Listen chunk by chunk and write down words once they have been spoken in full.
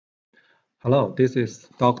Hello, this is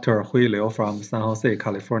Dr. Hui Liu from San Jose,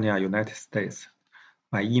 California, United States.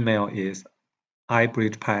 My email is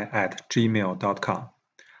IBridgePy@gmail.com.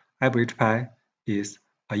 IBridgePy is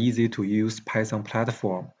an easy-to-use Python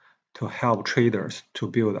platform to help traders to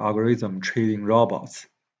build algorithm trading robots.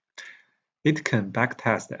 It can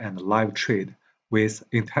backtest and live trade with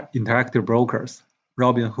interactive brokers,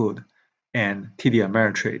 Robinhood, and TD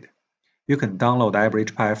Ameritrade. You can download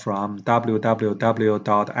IBridgePy from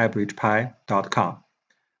www.ibridgepy.com.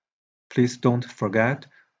 Please don't forget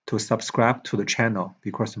to subscribe to the channel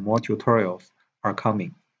because more tutorials are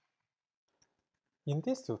coming. In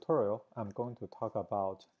this tutorial, I'm going to talk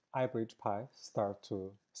about IBridgePy start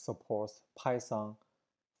to support Python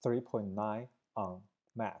 3.9 on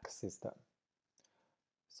Mac system.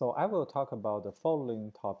 So I will talk about the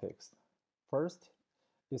following topics. First,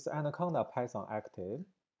 is Anaconda Python active?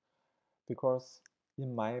 Because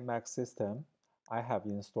in my Mac system, I have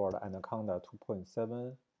installed Anaconda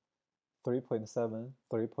 2.7, 3.7,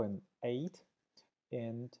 3.8,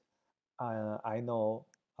 and I know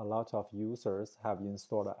a lot of users have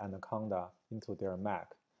installed Anaconda into their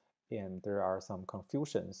Mac, and there are some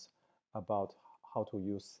confusions about how to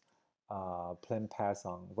use plain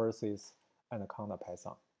Python versus Anaconda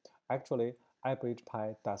Python. Actually,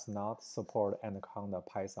 IBridgePy does not support Anaconda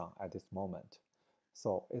Python at this moment,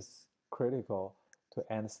 so it's critical to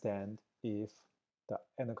understand if the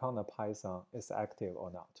Anaconda Python is active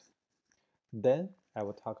or not. Then I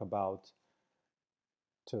will talk about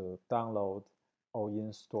to download or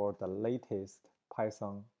install the latest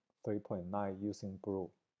Python 3.9 using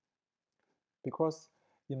brew. Because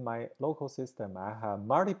in my local system, I have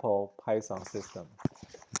multiple Python systems,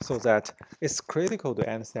 so that it's critical to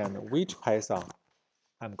understand which Python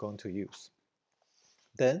I'm going to use.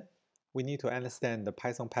 Then we need to understand the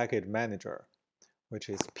Python package manager, which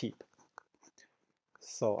is pip.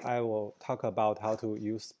 So I will talk about how to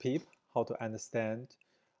use pip, how to understand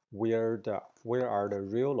where are the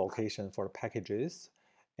real location for the packages,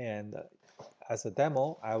 and as a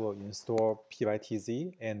demo, I will install pytz,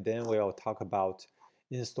 and then we'll talk about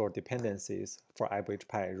install dependencies for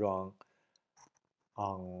IBridgePy run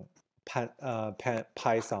on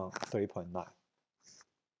Python 3.9.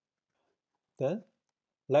 Then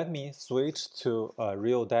let me switch to a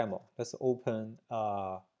real demo. Let's open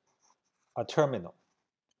a terminal.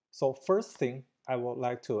 So first thing I would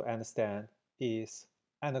like to understand is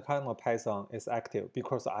Anaconda Python is active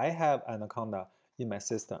because I have Anaconda in my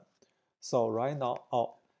system. So right now,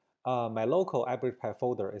 my local IBridgePy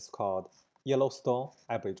folder is called Yellowstone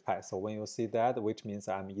IBridgePy. So when you see that, which means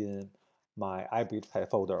I'm in my IBridgePy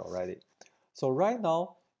folder already. So right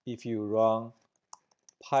now, if you run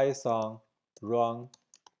Python run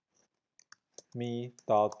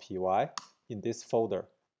me.py in this folder,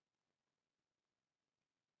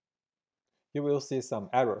 you will see some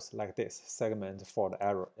errors like this, segment for the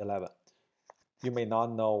error 11. You may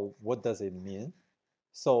not know what does it mean.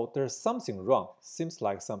 So there's something wrong, seems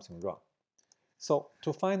like something wrong. So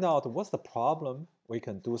to find out what's the problem, we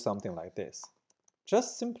can do something like this.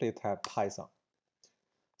 Just simply type Python.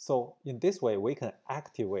 So in this way, we can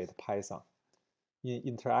activate Python in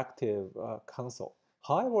interactive console.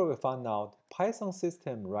 However, we found out Python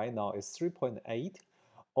system right now is 3.8.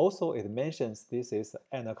 Also, it mentions this is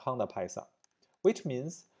Anaconda Python, which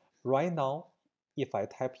means right now, if I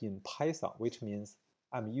type in Python, which means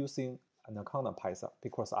I'm using Anaconda Python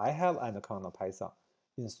because I have Anaconda Python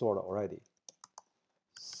installed already.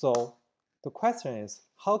 So the question is,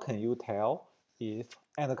 how can you tell if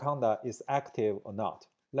Anaconda is active or not?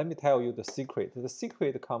 Let me tell you the secret. The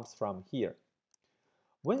secret comes from here.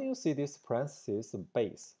 When you see this parenthesis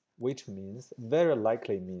base, which means very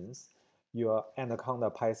likely means your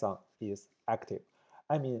Anaconda Python is active.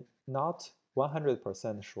 I mean, not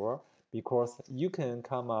 100% sure because you can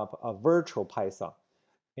come up a virtual Python,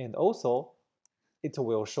 and also it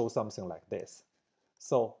will show something like this.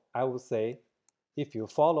 So I would say if you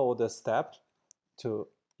follow the step to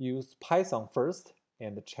use Python first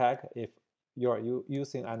and check if you're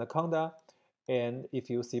using Anaconda, and if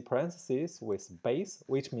you see parentheses with base,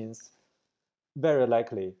 which means very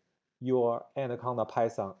likely your Anaconda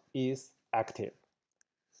Python is active.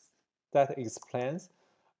 That explains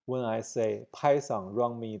when I say Python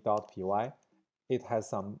run me.py, it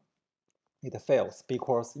fails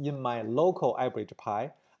because in my local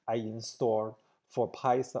IBridgePy, I installed for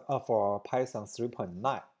Python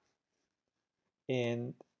 3.9,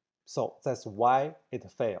 and so that's why it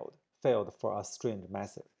failed for a strange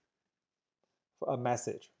message,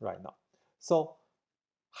 right now. So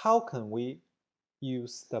how can we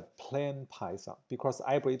use the plain Python? Because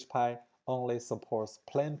IBridgePy only supports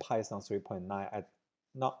plain Python 3.9 at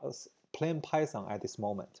not plain Python at this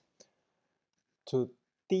moment. To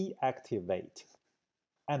deactivate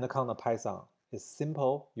Anaconda Python is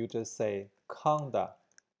simple. You just say conda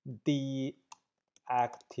deactivate,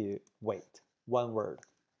 one word.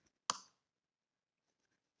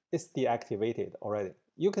 It's deactivated already.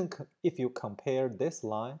 You can, if you compare this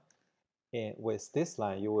line and with this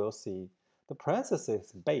line, you will see the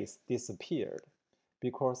parenthesis base disappeared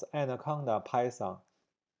because Anaconda Python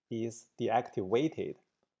is deactivated,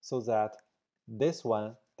 so that this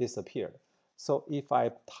one disappeared. So if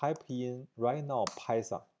I type in right now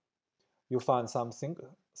Python, you find something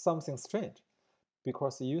strange,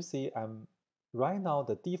 because you see right now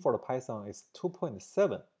the default Python is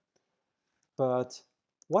 2.7, but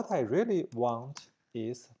what I really want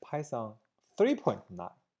is Python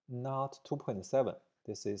 3.9, not 2.7.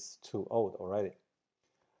 This is too old already.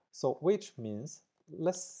 So which means,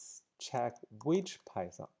 let's check which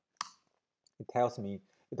Python. It tells me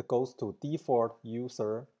it goes to default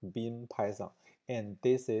user bin Python, and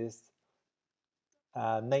this is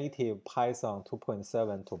native Python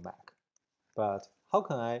 2.7 to Mac. But how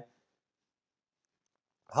can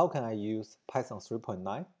I use Python 3.9?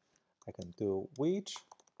 I can do which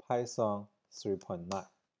Python 3.9.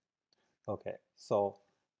 Okay, so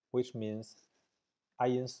which means I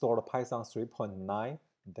installed Python 3.9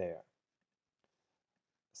 there.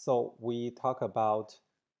 So we talk about,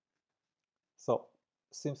 so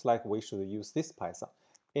seems like we should use this Python.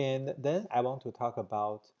 And then I want to talk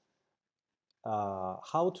about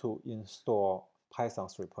how to install Python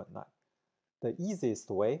 3.9. The easiest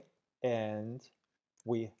way, and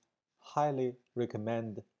we highly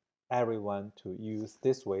recommend everyone to use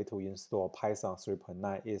this way to install Python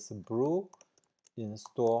 3.9, is brew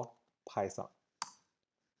install Python.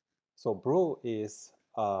 So brew is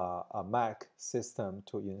a Mac system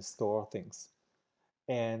to install things.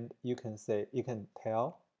 And you can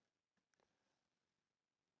tell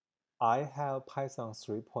I have Python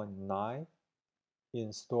 3.9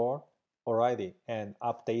 installed already and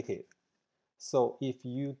updated. So if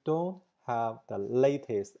you don't have the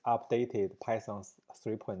latest updated Python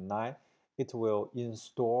 3.9, it will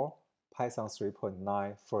install Python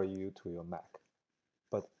 3.9 for you to your Mac.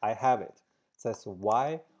 But I have it. That's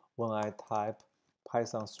why when I type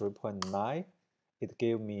Python 3.9, it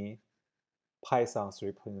gave me Python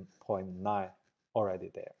 3.9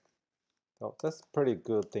 already there. So that's a pretty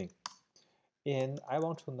good thing. And I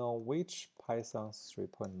want to know which Python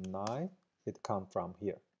 3.9 it comes from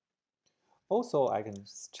here. Also, I can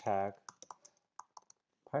check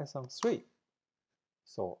Python 3.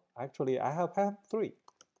 So actually, I have Python 3,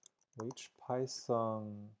 which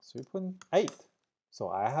Python 3.8. So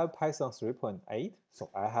I have Python 3.8. So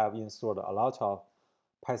I have installed a lot of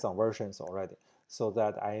Python versions already. So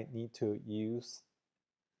that I need to use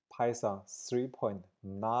Python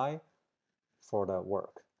 3.9 for the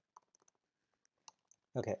work.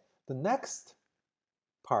 Okay, the next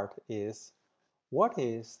part is, what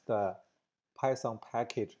is the Python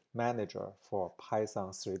package manager for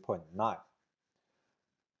Python 3.9?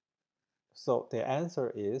 So the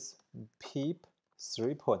answer is pip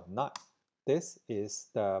 3.9. This is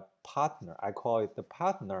the partner. I call it the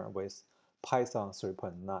partner with Python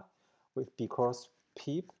 3.9, because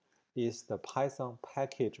pip is the Python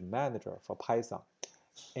package manager for Python.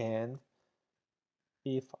 And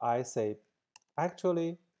if I say,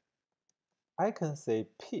 actually, I can say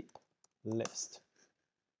pip list.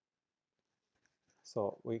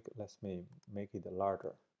 So let me make it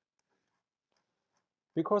larger.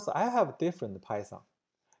 Because I have different Python,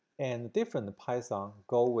 and different Python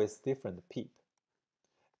go with different pip.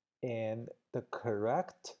 And the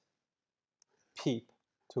correct pip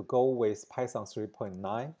to go with Python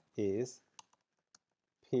 3.9 is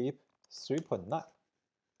pip 3.9.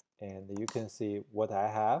 And you can see what I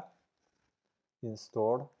have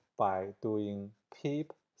installed by doing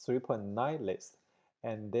pip 3.9 list.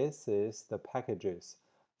 And this is the packages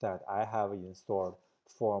that I have installed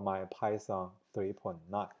for my Python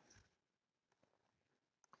 3.9.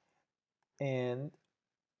 And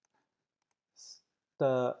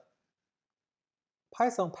the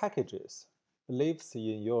Python packages lives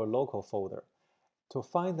in your local folder. To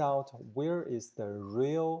find out where is the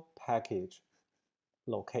real package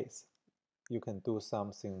locates, you can do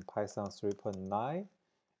something Python 3.9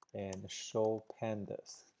 and show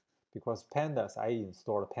pandas. Because pandas, I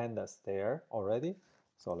installed pandas there already.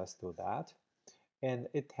 So let's do that. And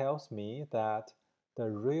it tells me that the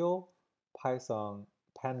real Python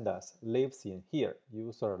pandas lives in here,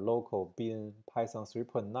 user local bin Python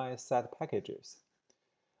 3.9 set packages.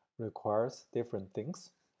 Requires different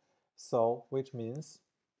things. So which means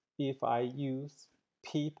if I use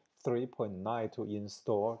pip 3.9 to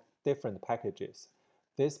install different packages.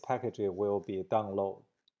 This package will be downloaded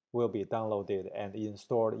and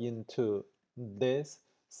installed into this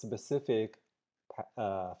specific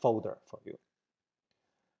folder for you.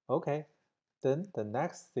 Okay, then the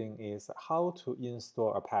next thing is how to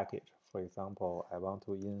install a package. For example, I want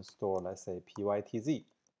to install, let's say, pytz,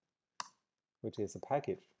 which is a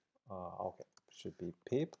package. Okay, should be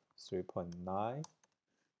pip 3.9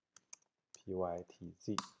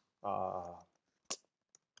 pytz.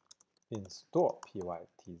 Install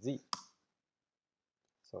pytz.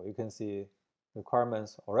 So you can see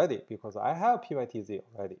requirements already because I have pytz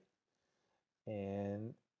already.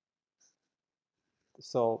 And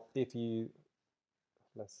so if you,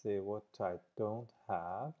 let's say what I don't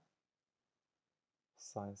have,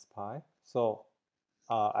 SciencePy. So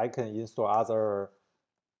I can install other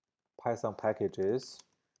Python packages,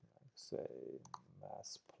 say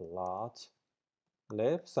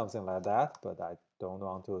matplotlib, something like that, but I don't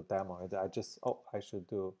want to demo it. I should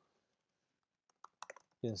do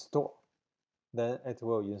install. Then it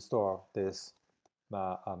will install this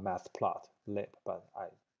matplotlib, but I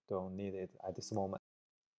don't need it at this moment.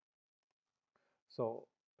 So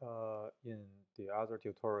in the other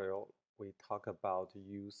tutorial, we talk about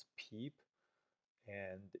use pip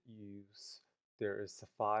and there is a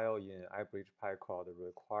file in IBridgePy called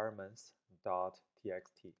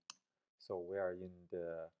requirements.txt. So we are in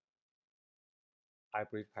the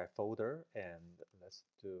IBridgePy folder and let's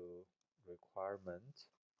do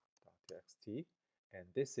requirement.txt.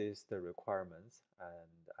 And this is the requirements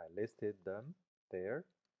and I listed them there.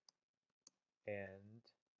 And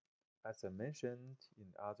as I mentioned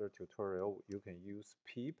in other tutorial, you can use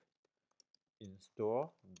pip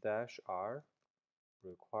install -r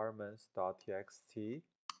requirements.txt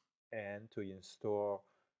and to install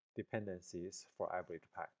dependencies for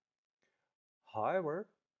IBridgePy. However,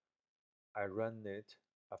 I run it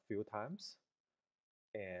a few times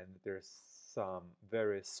and there's some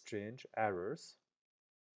very strange errors,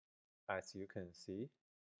 as you can see.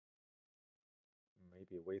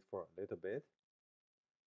 Maybe wait for a little bit.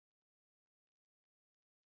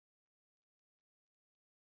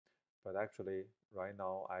 But actually, right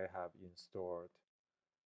now I have installed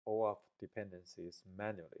all of dependencies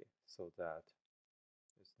manually so that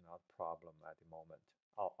it's not a problem at the moment.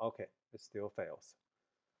 Oh, okay, it still fails.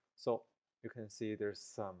 So you can see there's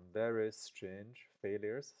some very strange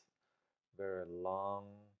failures, very long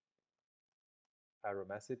error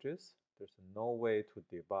messages. There's no way to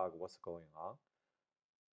debug what's going on.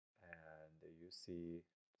 And you see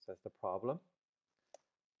that's the problem.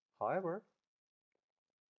 However,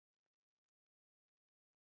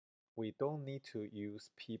 we don't need to use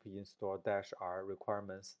pip install -r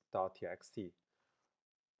requirements.txt.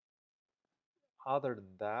 Other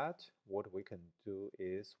than that, what we can do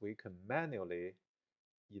is we can manually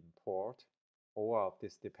import all of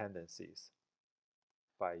these dependencies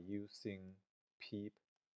by using pip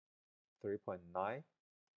 3.9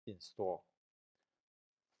 install.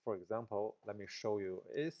 For example, let me show you.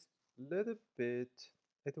 It's little bit,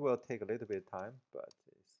 it will take a little bit of time, but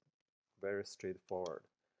it's very straightforward.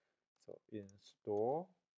 So install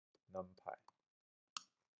NumPy.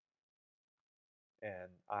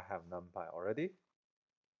 And I have NumPy already.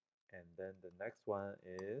 And then the next one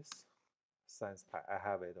is SciencePy. I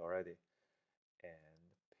have it already. And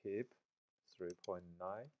pip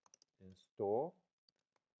 3.9 install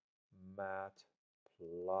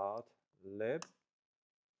matplotlib.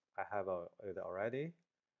 I have it already.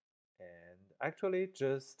 And actually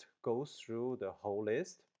just go through the whole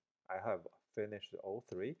list. I have finished all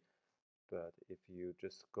three, but if you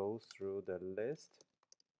just go through the list,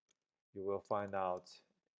 you will find out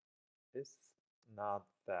it's not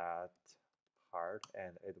that hard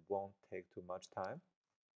and it won't take too much time.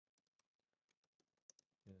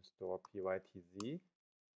 Install pytz and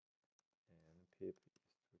pip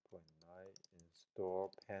 3.9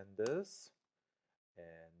 install pandas.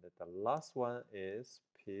 And the last one is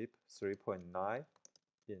pip 3.9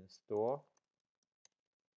 install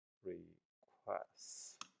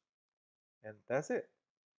requests. And that's it.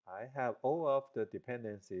 I have all of the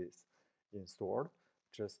dependencies installed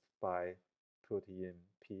just by putting in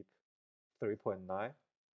pip 3.9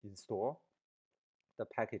 install the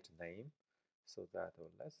package name so that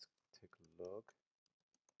let's take a look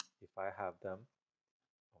if I have them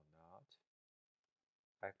or not.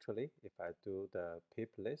 Actually, if I do the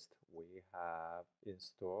pip list, we have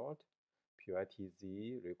installed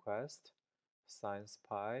pytz request,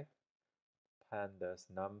 SciencePy, pandas,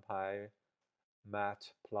 numpy,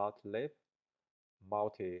 matplotlib,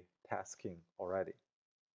 multitasking already.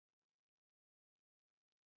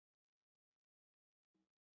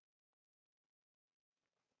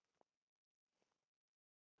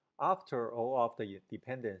 After all of the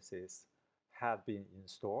dependencies have been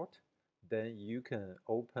installed, then you can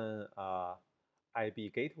open IB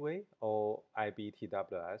Gateway or IB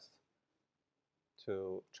TWS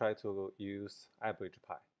to try to use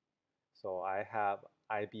IBridgePy. So I have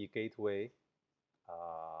IB Gateway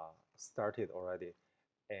started already,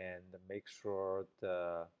 and make sure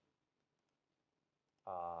the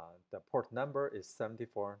port number is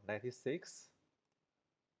 7496.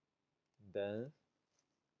 Then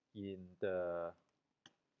in the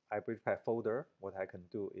IBridgePy folder, what I can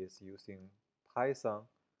do is using Python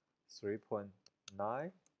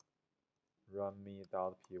 3.9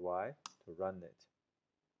 runme.py to run it.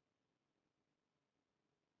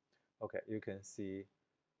 Okay, you can see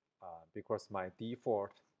because my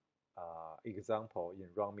default example in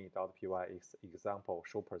runme.py is example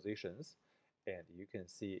show positions, and you can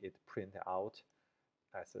see it print out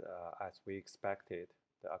as we expected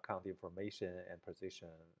the account information and position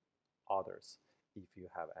orders if you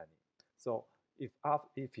have any. So if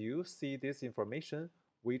you see this information,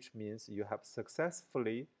 which means you have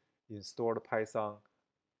successfully installed Python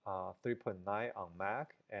 3.9 on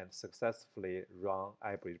Mac and successfully run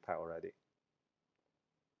IBridgePy already.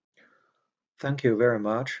 Thank you very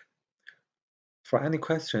much. For any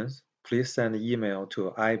questions, please send an email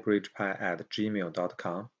to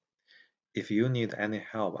ibridgepy@gmail.com. If you need any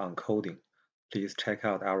help on coding, please check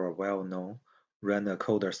out our well-known Run a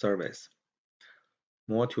Coder service.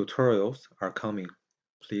 More tutorials are coming.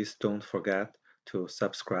 Please don't forget to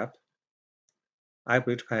subscribe.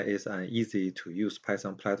 IBridgePy is an easy-to-use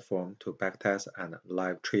Python platform to backtest and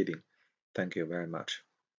live trading. Thank you very much.